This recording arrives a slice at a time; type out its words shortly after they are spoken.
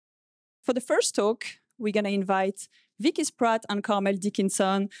For the first talk, we're going to invite Vicky Spratt and Carmel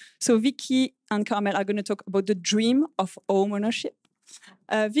Dickinson. So Vicky and Carmel are going to talk about the dream of homeownership.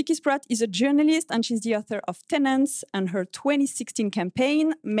 Vicky Spratt is a journalist and she's the author of Tenants, and her 2016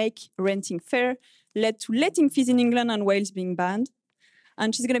 campaign, Make Renting Fair, led to letting fees in England and Wales being banned.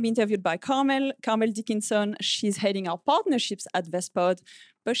 And she's going to be interviewed by Carmel Dickinson. She's heading our partnerships at Vestpod,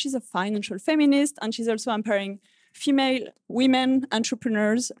 but she's a financial feminist, and she's also empowering female women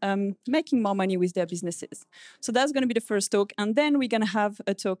entrepreneurs making more money with their businesses. So that's going to be the first talk. And then we're going to have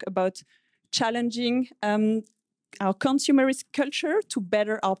a talk about challenging our consumerist culture to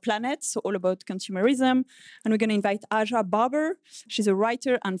better our planet, so all about consumerism. And we're going to invite Aja Barber. She's a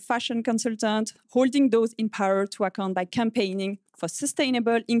writer and fashion consultant, holding those in power to account by campaigning for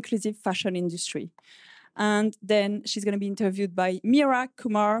sustainable, inclusive fashion industry. And then she's going to be interviewed by Meera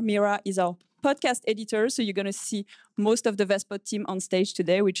Kumar. Meera is our podcast editor, so you're going to see most of the Vestpod team on stage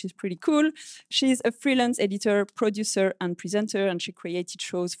today, which is pretty cool. She's a freelance editor, producer, and presenter, and she created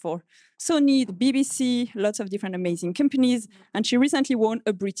shows for Sony, the BBC, lots of different amazing companies, and she recently won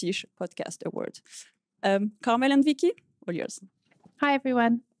a British Podcast Award. Carmel and Vicky, all yours. Hi,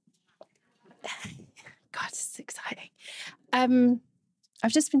 everyone. God, it's exciting.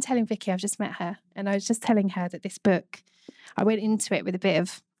 I've just been telling Vicky, I've just met her, and I was just telling her that this book, I went into it with a bit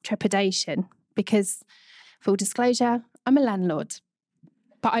of trepidation because, full disclosure, I'm a landlord,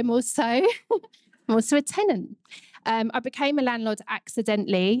 but I'm also a tenant. I became a landlord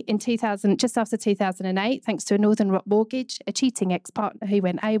accidentally in 2000, just after 2008, thanks to a Northern Rock mortgage, a cheating ex-partner who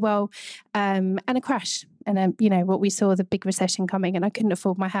went AWOL, and a crash, and what we saw, the big recession coming, and I couldn't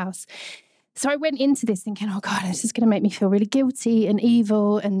afford my house. So I went into this thinking, oh God, this is going to make me feel really guilty and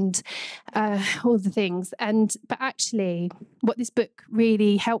evil and all the things. But actually, what this book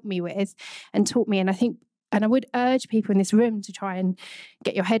really helped me with and taught me, and I would urge people in this room to try and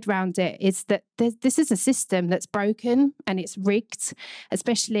get your head around it, is that this is a system that's broken and it's rigged,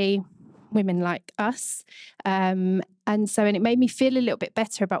 especially women like us. And it made me feel a little bit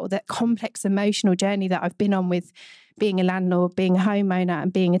better about all that complex emotional journey that I've been on with being a landlord, being a homeowner,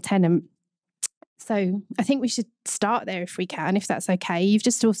 and being a tenant. So I think we should start there if we can, if that's okay. You've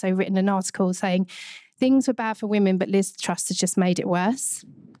just also written an article saying things were bad for women, but Liz Truss has just made it worse.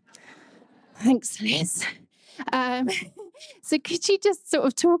 Thanks, Liz. So could you just sort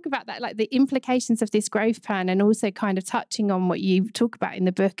of talk about that, like the implications of this growth plan, and also kind of touching on what you talk about in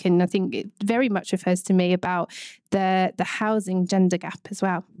the book? And I think it very much refers to me about the housing gender gap as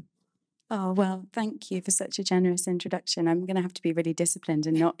well. Oh, well, thank you for such a generous introduction. I'm going to have to be really disciplined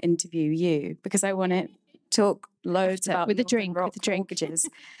and not interview you because I want to talk loads about with a drink, mortgages.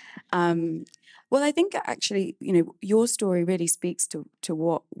 Well, I think actually, your story really speaks to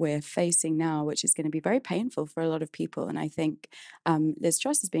what we're facing now, which is going to be very painful for a lot of people. And I think Liz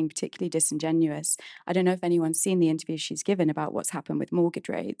Truss is being particularly disingenuous. I don't know if anyone's seen the interview she's given about what's happened with mortgage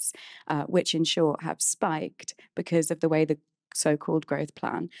rates, which in short have spiked because of the way the so-called growth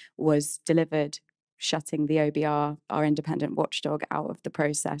plan was delivered, shutting the OBR, our independent watchdog, out of the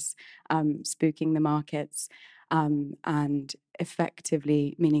process, spooking the markets, and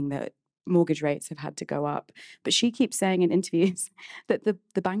effectively meaning that mortgage rates have had to go up. But she keeps saying in interviews that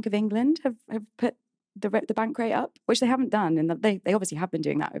the Bank of England have put the bank rate up, which they haven't done, and they obviously have been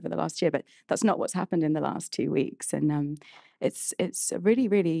doing that over the last year, but that's not what's happened in the last 2 weeks. And it's a really,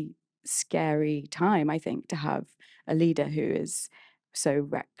 really scary time, I think, to have a leader who is so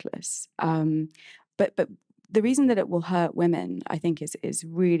reckless. But the reason that it will hurt women, I think, is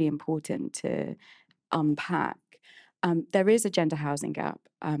really important to unpack. There is a gender housing gap.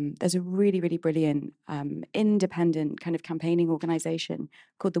 There's a really, really brilliant independent kind of campaigning organisation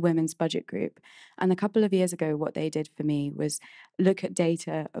called the Women's Budget Group. And a couple of years ago, what they did for me was look at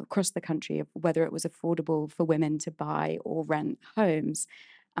data across the country of whether it was affordable for women to buy or rent homes.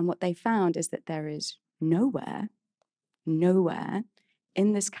 And what they found is that there is nowhere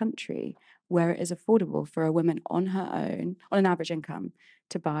in this country where it is affordable for a woman on her own, on an average income,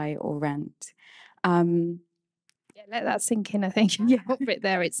 to buy or rent. Yeah, let that sink in, I think. Yeah, bit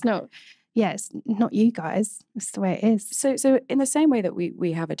there. It's not you guys. It's the way it is. So in the same way that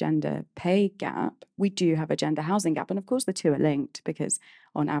we have a gender pay gap, we do have a gender housing gap. And of course, the two are linked because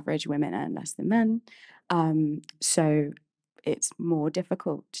on average, women earn less than men. So it's more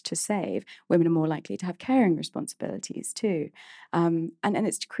difficult to save. Women are more likely to have caring responsibilities too. And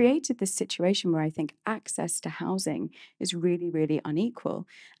it's created this situation where I think access to housing is really, really unequal.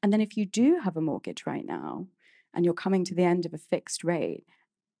 And then if you do have a mortgage right now and you're coming to the end of a fixed rate,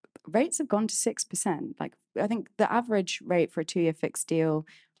 rates have gone to 6%. Like, I think the average rate for a 2-year fixed deal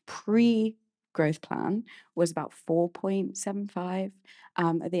growth plan was about 4.75.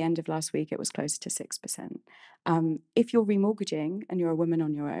 At the end of last week, it was closer to 6%. If you're remortgaging and you're a woman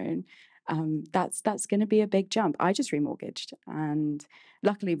on your own, that's going to be a big jump. I just remortgaged, and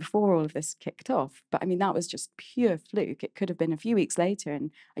luckily before all of this kicked off. But I mean, that was just pure fluke. It could have been a few weeks later,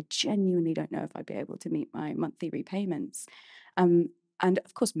 and I genuinely don't know if I'd be able to meet my monthly repayments. And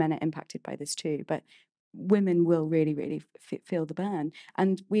of course, men are impacted by this too, but women will really, really feel the burn.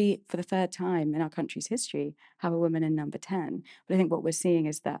 And we, for the third time in our country's history, have a woman in number 10. But I think what we're seeing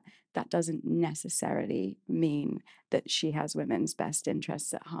is that that doesn't necessarily mean that she has women's best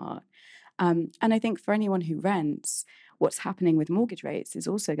interests at heart. And I think for anyone who rents, what's happening with mortgage rates is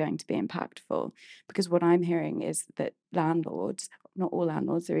also going to be impactful, because what I'm hearing is that landlords, not all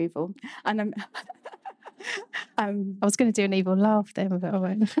landlords are evil, and I was going to do an evil laugh then, but I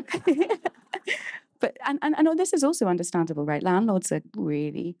won't. But and this is also understandable, right? Landlords are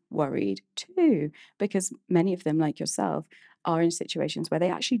really worried too, because many of them, like yourself, are in situations where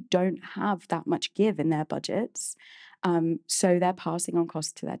they actually don't have that much give in their budgets. So they're passing on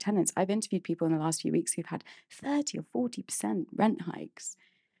costs to their tenants. I've interviewed people in the last few weeks who've had 30 or 40% rent hikes,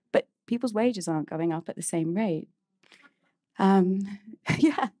 but people's wages aren't going up at the same rate.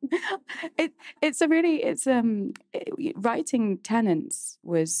 Yeah, writing Tenants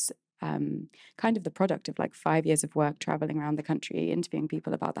was kind of the product of like 5 years of work traveling around the country, interviewing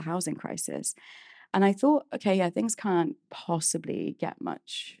people about the housing crisis. And I thought, okay, yeah, things can't possibly get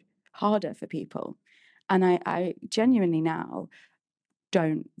much harder for people. And I genuinely now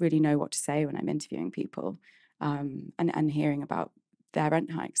don't really know what to say when I'm interviewing people and hearing about their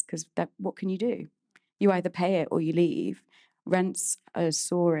rent hikes, because what can you do? You either pay it or you leave. Rents are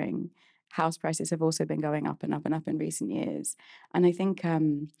soaring. House prices have also been going up and up and up in recent years. And I think,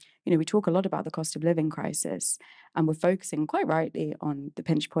 we talk a lot about the cost of living crisis, and we're focusing quite rightly on the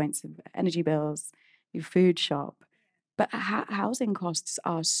pinch points of energy bills, your food shop. But housing costs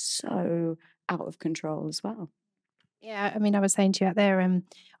are so out of control as well. Yeah, I mean, I was saying to you out there,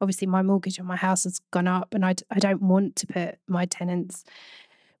 obviously my mortgage on my house has gone up, and I don't want to put my tenants'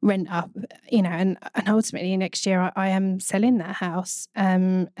 rent up, and ultimately next year I am selling that house,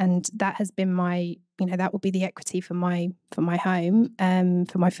 and that has been my, that will be the equity for my home,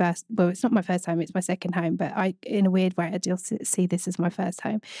 for my first. Well, it's not my first home; it's my second home. But in a weird way, I do see this as my first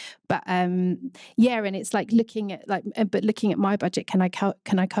home. But yeah, and it's like looking at my budget, can I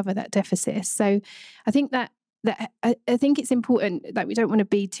cover that deficit? So I think that I think it's important that we don't want to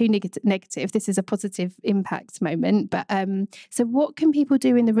be too negative. This is a positive impact moment. But so what can people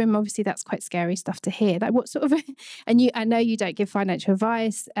do in the room? Obviously, that's quite scary stuff to hear. Like what sort of, I know you don't give financial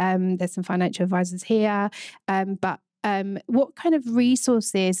advice. There's some financial advisors here. But what kind of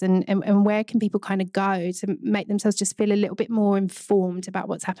resources and where can people kind of go to make themselves just feel a little bit more informed about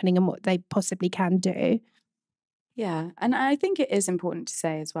what's happening and what they possibly can do? Yeah, and I think it is important to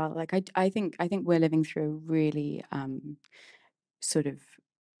say as well. Like I think we're living through a really sort of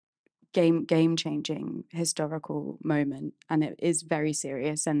game changing historical moment, and it is very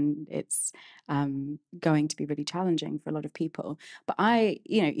serious, and it's going to be really challenging for a lot of people. But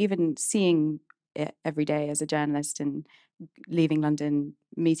even seeing it every day as a journalist and leaving London,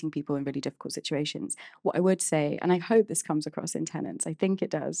 meeting people in really difficult situations, what I would say, and I hope this comes across in Tenants, I think it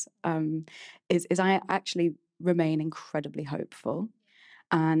does, is I actually remain incredibly hopeful.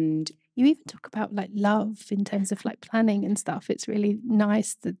 And you even talk about like love in terms of like planning and stuff. It's really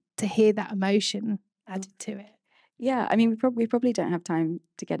nice to hear that emotion added to it. Yeah, I mean, we probably don't have time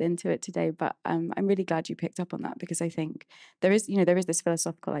to get into it today, but I'm really glad you picked up on that, because I think there is this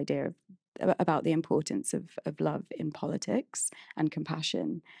philosophical idea about the importance of love in politics and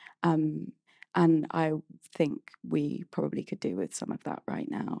compassion. And I think we probably could do with some of that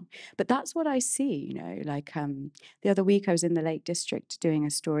right now. But that's what I see, like the other week I was in the Lake District doing a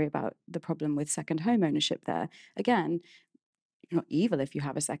story about the problem with second home ownership there. Again, you're not evil if you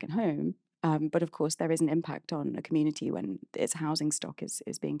have a second home. But of course, there is an impact on a community when its housing stock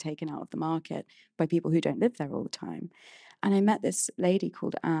is being taken out of the market by people who don't live there all the time. And I met this lady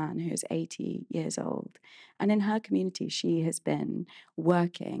called Anne, who's 80 years old. And in her community, she has been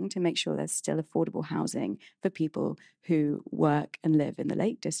working to make sure there's still affordable housing for people who work and live in the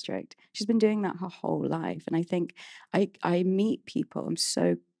Lake District. She's been doing that her whole life. And I think I meet people. I'm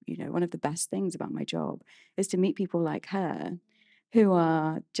so, one of the best things about my job is to meet people like her who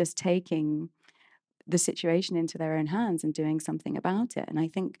are just taking the situation into their own hands and doing something about it. And I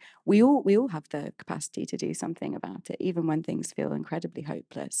think we all have the capacity to do something about it, even when things feel incredibly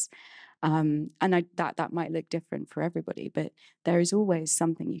hopeless. And that might look different for everybody, but there is always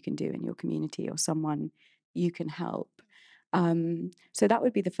something you can do in your community or someone you can help. So that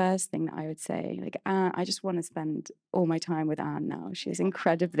would be the first thing that I would say. Like, I just want to spend all my time with Anne now. She's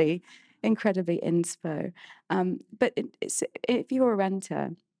incredibly inspo. But if you're a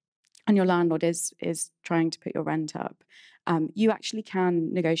renter and your landlord is trying to put your rent up, you actually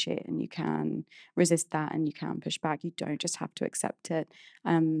can negotiate and you can resist that and you can push back. You don't just have to accept it.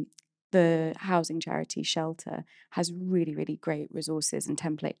 The housing charity Shelter has really, really great resources and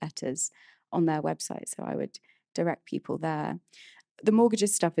template letters on their website. So I would direct people there. The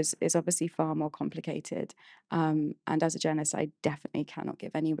mortgages stuff is obviously far more complicated. And as a journalist, I definitely cannot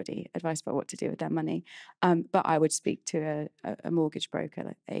give anybody advice about what to do with their money. But I would speak to a mortgage broker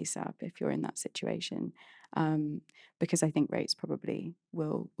like ASAP if you're in that situation, because I think rates probably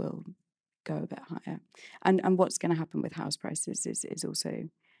will go a bit higher. And what's going to happen with house prices is also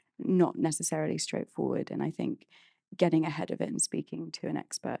not necessarily straightforward. And I think getting ahead of it and speaking to an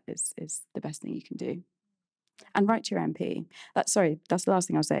expert is the best thing you can do. And write to your MP. That's the last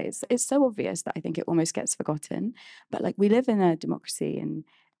thing I'll say. It's so obvious that I think it almost gets forgotten. But like, we live in a democracy, and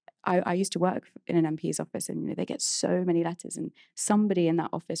I used to work in an MP's office, and they get so many letters, and somebody in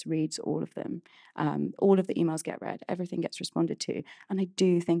that office reads all of them. All of the emails get read, everything gets responded to. And I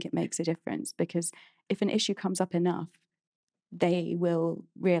do think it makes a difference, because if an issue comes up enough, they will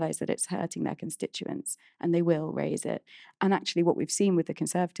realise that it's hurting their constituents and they will raise it. And actually what we've seen with the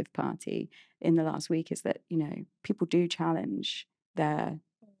Conservative Party in the last week is that, people do challenge their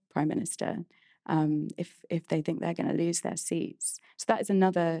Prime Minister if they think they're going to lose their seats. So that is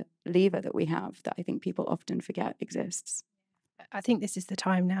another lever that we have that I think people often forget exists. I think this is the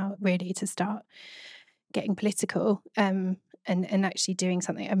time now really to start getting political and actually doing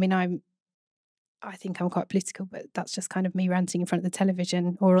something. I mean, I think I'm quite political, but that's just kind of me ranting in front of the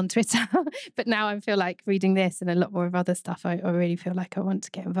television or on Twitter. But now I feel like reading this and a lot more of other stuff, I really feel like I want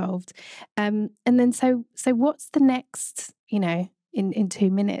to get involved. And then so what's the next, in 2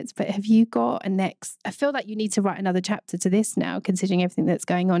 minutes, but have you got a next? I feel like you need to write another chapter to this now, considering everything that's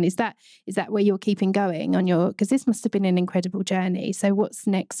going on. Is that where you're keeping going on because this must have been an incredible journey. So what's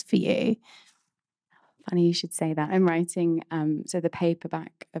next for you? Funny you should say that. I'm writing, so the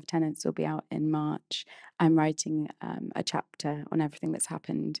paperback of Tenants will be out in March. I'm writing a chapter on everything that's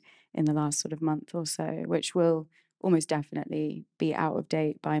happened in the last sort of month or so, which will almost definitely be out of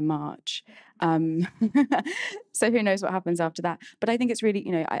date by March. So who knows what happens after that. But I think it's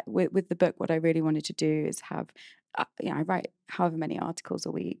really, with the book, what I really wanted to do is have, I write however many articles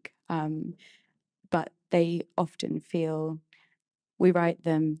a week, but they often feel, we write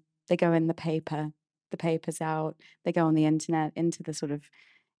them, they go in the paper's out, they go on the internet into the sort of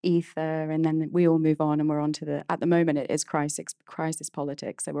ether, and then we all move on and we're on to at the moment it is crisis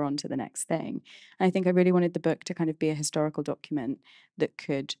politics, so we're on to the next thing. And I think I really wanted the book to kind of be a historical document that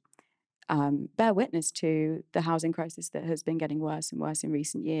could bear witness to the housing crisis that has been getting worse and worse in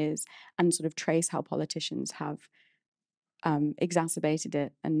recent years, and sort of trace how politicians have exacerbated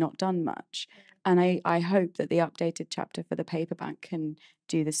it and not done much. And I hope that the updated chapter for the paperback can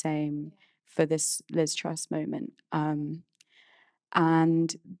do the same for this Liz Truss moment.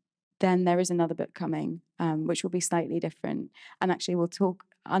 And then there is another book coming, which will be slightly different. And actually we'll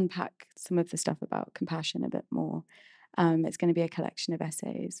unpack some of the stuff about compassion a bit more. It's going to be a collection of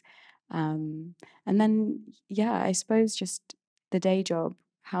essays. And then, I suppose just the day job,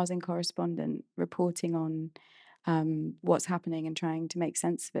 housing correspondent, reporting on what's happening and trying to make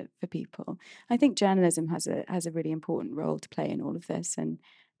sense of it for people. I think journalism has a really important role to play in all of this, and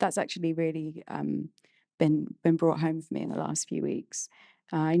that's actually really been brought home for me in the last few weeks.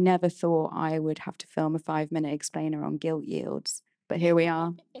 I never thought I would have to film a 5-minute explainer on gilt yields, but here we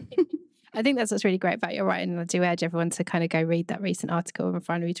are. I think that's what's really great about your writing, and I do urge everyone to kind of go read that recent article in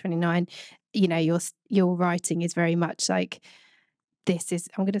Refinery 29. Your writing is very much like, this is,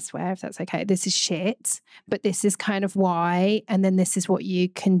 I'm going to swear if that's okay, this is shit, but this is kind of why, and then this is what you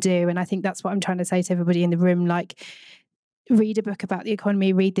can do. And I think that's what I'm trying to say to everybody in the room, like, read a book about the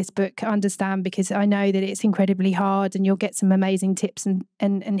economy, read this book, understand, because I know that it's incredibly hard, and you'll get some amazing tips and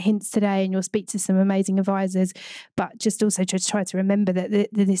hints today, and you'll speak to some amazing advisors, but just also just try to remember that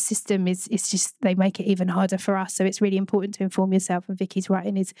this system is just, they make it even harder for us. So it's really important to inform yourself, and Vicky's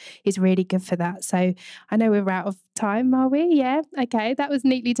writing is really good for that. So I know we're out of time, are we? Yeah, okay, that was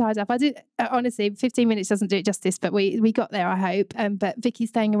neatly tied up. I did honestly, 15 minutes doesn't do it justice, but we got there, I hope. But Vicky's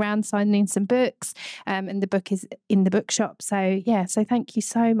staying around signing some books, and the book is in the bookshop. So thank you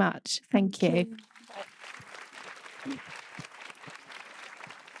so much. Thank you.